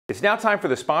It's now time for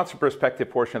the sponsor perspective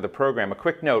portion of the program. A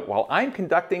quick note, while I'm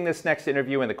conducting this next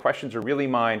interview and the questions are really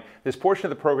mine, this portion of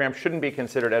the program shouldn't be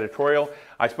considered editorial.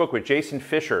 I spoke with Jason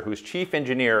Fisher, who's chief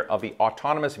engineer of the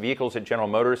autonomous vehicles at General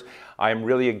Motors. I'm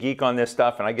really a geek on this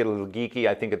stuff and I get a little geeky.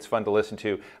 I think it's fun to listen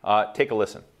to. Take a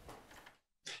listen.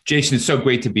 Jason, it's so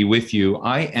great to be with you.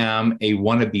 I am a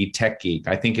wannabe tech geek.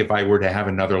 I think if I were to have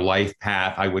another life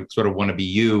path, I would sort of want to be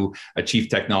you, a chief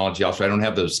technology officer. I don't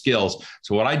have those skills.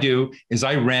 So what I do is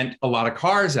I rent a lot of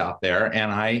cars out there,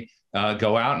 and I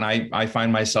go out and I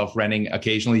find myself renting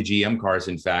occasionally GM cars,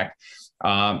 in fact.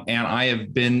 And I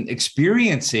have been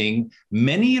experiencing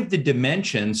many of the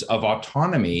dimensions of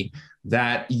autonomy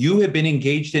that you have been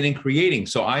engaged in creating.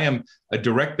 So I am a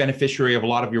direct beneficiary of a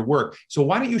lot of your work. So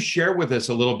why don't you share with us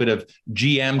a little bit of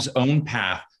GM's own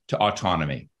path to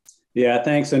autonomy? Yeah,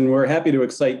 thanks. And we're happy to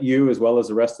excite you as well as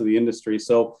the rest of the industry.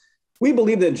 So we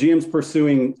believe that GM's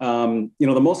pursuing the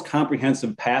most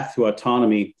comprehensive path to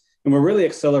autonomy, and we're really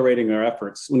accelerating our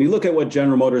efforts. When you look at what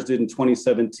General Motors did in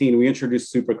 2017, we introduced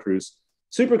Super Cruise.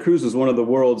 Super Cruise is one of the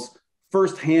world's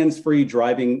first hands-free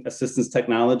driving assistance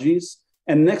technologies.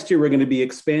 And next year, we're going to be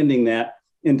expanding that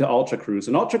into Ultra Cruise.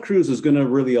 And Ultra Cruise is going to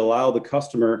really allow the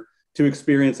customer to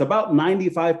experience about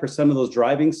 95% of those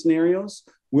driving scenarios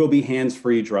will be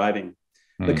hands-free driving.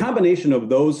 The combination of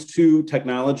those two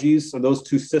technologies, or those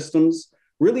two systems,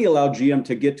 really allow GM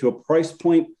to get to a price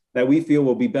point that we feel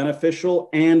will be beneficial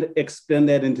and extend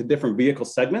that into different vehicle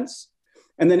segments.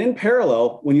 And then in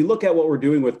parallel, when you look at what we're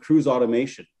doing with cruise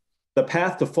automation, the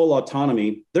path to full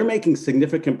autonomy, they're making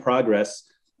significant progress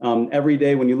every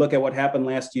day. When you look at what happened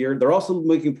last year, they're also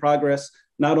making progress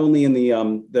not only in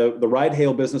the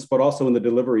ride-hail business, but also in the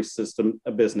delivery system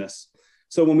business.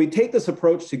 So when we take this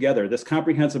approach together, this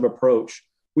comprehensive approach,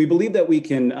 we believe that we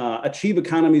can achieve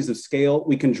economies of scale.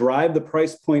 We can drive the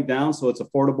price point down so it's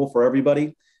affordable for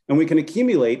everybody. And we can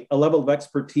accumulate a level of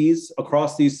expertise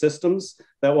across these systems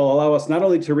that will allow us not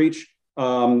only to reach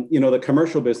the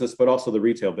commercial business, but also the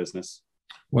retail business.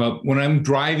 Well, when I'm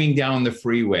driving down the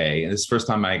freeway, and this is the first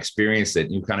time I experienced it,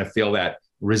 you kind of feel that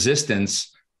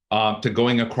resistance to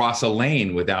going across a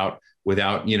lane without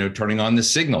turning on the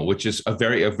signal, which is a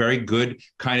very good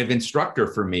kind of instructor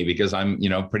for me, because I'm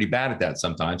pretty bad at that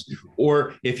sometimes.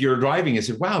 Or if you're driving and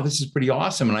say, wow, this is pretty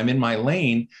awesome, and I'm in my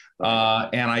lane,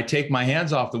 and I take my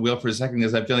hands off the wheel for a second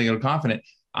because I'm feeling confident.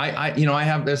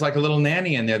 There's like a little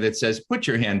nanny in there that says, put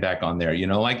your hand back on there,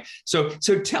 so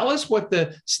tell us what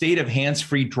the state of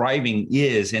hands-free driving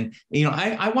is. And,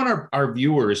 I want our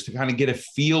viewers to kind of get a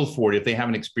feel for it if they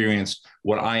haven't experienced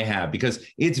what I have, because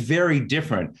it's very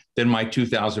different than my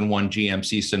 2001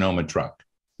 GMC Sonoma truck.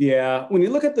 Yeah, when you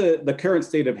look at the current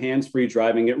state of hands-free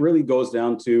driving, it really goes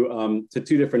down to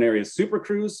two different areas.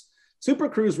 Super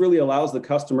Cruise really allows the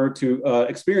customer to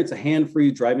experience a hand-free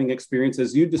driving experience,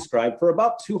 as you described, for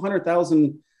about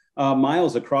 200,000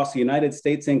 miles across the United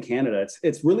States and Canada.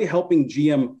 It's really helping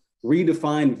GM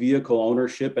redefine vehicle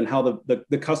ownership and how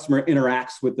the customer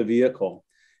interacts with the vehicle.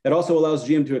 It also allows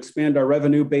GM to expand our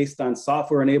revenue based on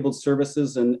software-enabled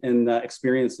services and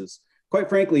experiences. Quite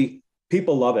frankly,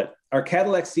 people love it. Our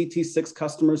Cadillac CT6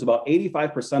 customers, about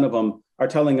 85% of them are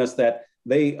telling us that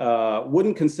they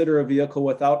wouldn't consider a vehicle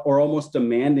without, or almost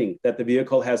demanding that the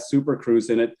vehicle has Super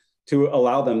Cruise in it to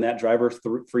allow them that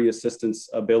driver-free assistance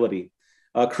ability.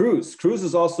 Cruise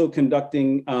is also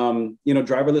conducting,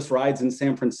 driverless rides in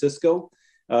San Francisco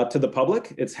to the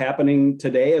public. It's happening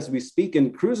today as we speak,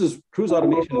 and Cruise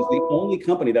Automation is the only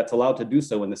company that's allowed to do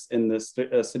so in this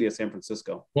city of San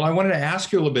Francisco. Well, I wanted to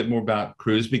ask you a little bit more about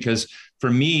Cruise, because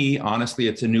for me, honestly,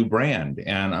 it's a new brand,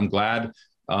 and I'm glad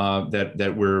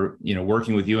that we're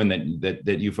working with you, and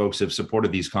that you folks have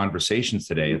supported these conversations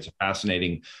today. It's a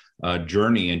fascinating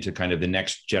journey into kind of the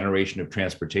next generation of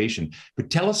transportation. But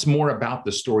tell us more about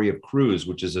the story of Cruise,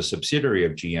 which is a subsidiary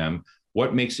of GM.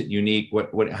 What makes it unique?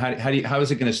 How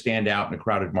is it going to stand out in a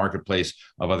crowded marketplace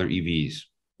of other EVs?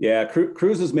 Yeah,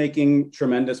 Cruise is making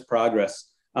tremendous progress.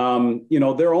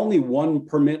 They're only one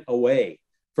permit away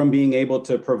from being able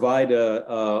to provide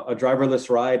a driverless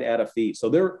ride at a fee. So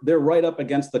they're right up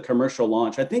against the commercial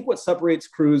launch. I think what separates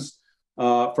Cruise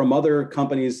from other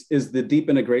companies is the deep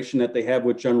integration that they have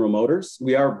with General Motors.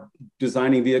 We are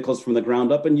designing vehicles from the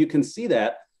ground up, and you can see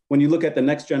that when you look at the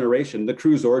next generation, the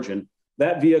Cruise Origin.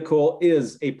 That vehicle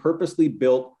is a purposely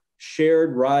built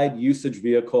shared ride usage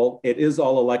vehicle. It is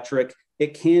all electric.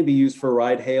 It can be used for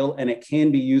ride hail, and it can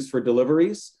be used for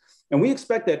deliveries. And we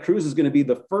expect that Cruise is going to be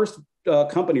the first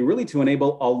company really to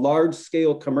enable a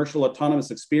large-scale commercial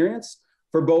autonomous experience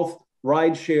for both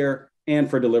ride share and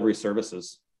for delivery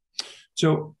services.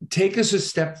 So take us a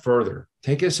step further.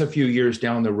 Take us a few years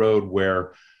down the road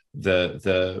where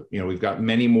we've got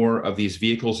many more of these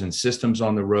vehicles and systems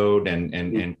on the road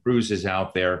and cruises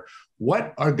out there.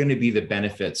 What are going to be the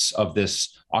benefits of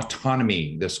this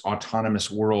autonomy, this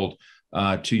autonomous world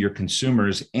to your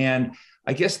consumers? And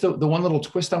I guess the one little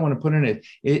twist I want to put in it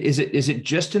is it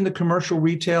just in the commercial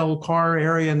retail car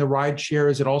area and the ride share?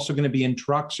 Is it also going to be in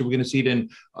trucks? Are we going to see it in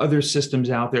other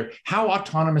systems out there? How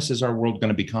autonomous is our world going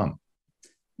to become?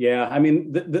 Yeah, I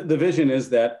mean, the vision is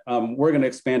that we're going to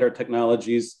expand our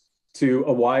technologies to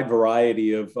a wide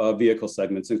variety of vehicle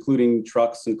segments, including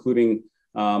trucks, including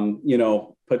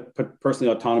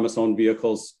personally autonomous owned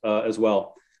vehicles as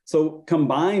well. So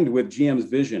combined with GM's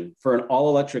vision for an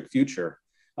all-electric future,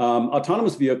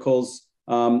 autonomous vehicles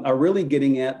are really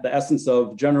getting at the essence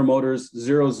of General Motors'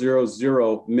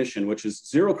 000 mission, which is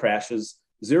zero crashes,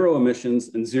 zero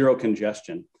emissions, and zero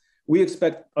congestion. We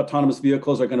expect autonomous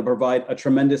vehicles are going to provide a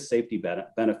tremendous safety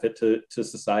benefit to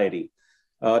society.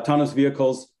 Autonomous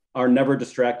vehicles are never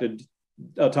distracted.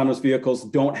 Autonomous vehicles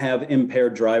don't have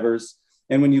impaired drivers.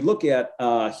 And when you look at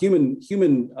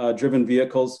human-driven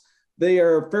vehicles, they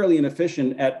are fairly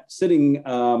inefficient at sitting,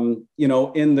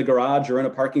 in the garage or in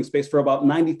a parking space for about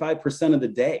 95% of the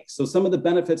day. So some of the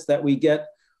benefits that we get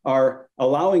are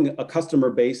allowing a customer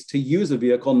base to use a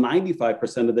vehicle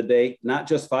 95% of the day, not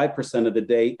just 5% of the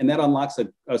day. And that unlocks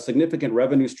a significant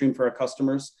revenue stream for our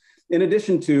customers, in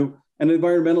addition to an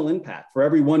environmental impact. For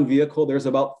every one vehicle, there's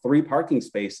about 3 parking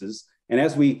spaces. And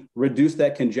as we reduce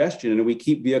that congestion and we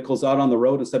keep vehicles out on the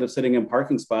road instead of sitting in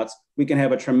parking spots, we can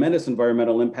have a tremendous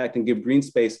environmental impact and give green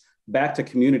space back to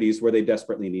communities where they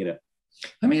desperately need it.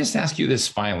 Let me just ask you this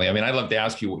finally. I mean, I'd love to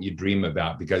ask you what you dream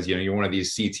about, because you're one of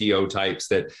these CTO types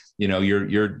that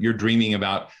you're dreaming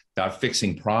about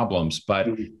fixing problems. But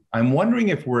I'm wondering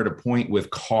if we're at a point with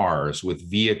cars, with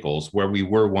vehicles, where we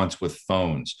were once with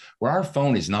phones, where our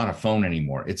phone is not a phone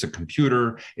anymore. It's a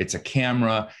computer, it's a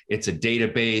camera, it's a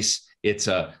database, it's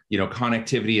a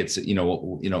connectivity, it's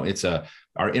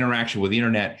our interaction with the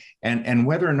internet, and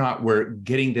whether or not we're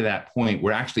getting to that point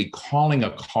where actually calling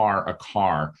a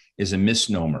car is a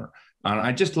misnomer.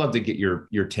 I'd just love to get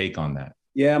your take on that.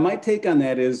 Yeah, my take on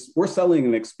that is we're selling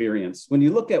an experience. When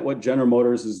you look at what General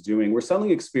Motors is doing, we're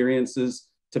selling experiences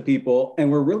to people,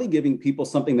 and we're really giving people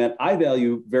something that I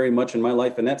value very much in my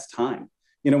life, and that's time.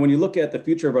 When you look at the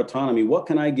future of autonomy, what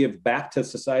can I give back to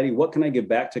society? What can I give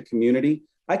back to community?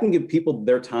 I can give people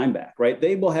their time back, right?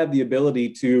 They will have the ability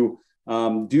to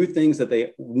do things that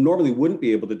they normally wouldn't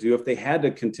be able to do if they had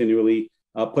to continually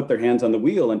put their hands on the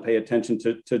wheel and pay attention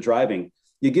to driving.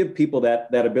 You give people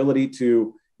that ability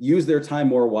to use their time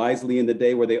more wisely in the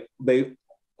day where they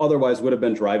otherwise would have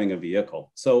been driving a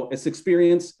vehicle. So it's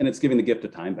experience, and it's giving the gift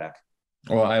of time back.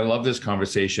 Well, I love this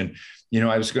conversation.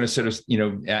 I was going to sort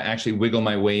of, actually wiggle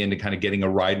my way into kind of getting a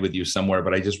ride with you somewhere,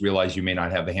 but I just realized you may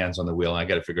not have the hands on the wheel. And I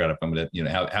got to figure out if I'm going to,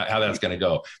 how that's going to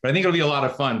go. But I think it'll be a lot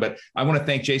of fun. But I want to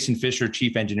thank Jason Fisher,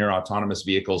 Chief Engineer, Autonomous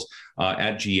Vehicles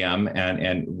at GM,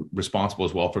 and responsible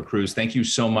as well for Cruise. Thank you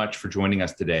so much for joining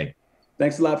us today.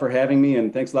 Thanks a lot for having me,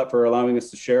 and thanks a lot for allowing us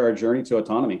to share our journey to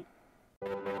autonomy.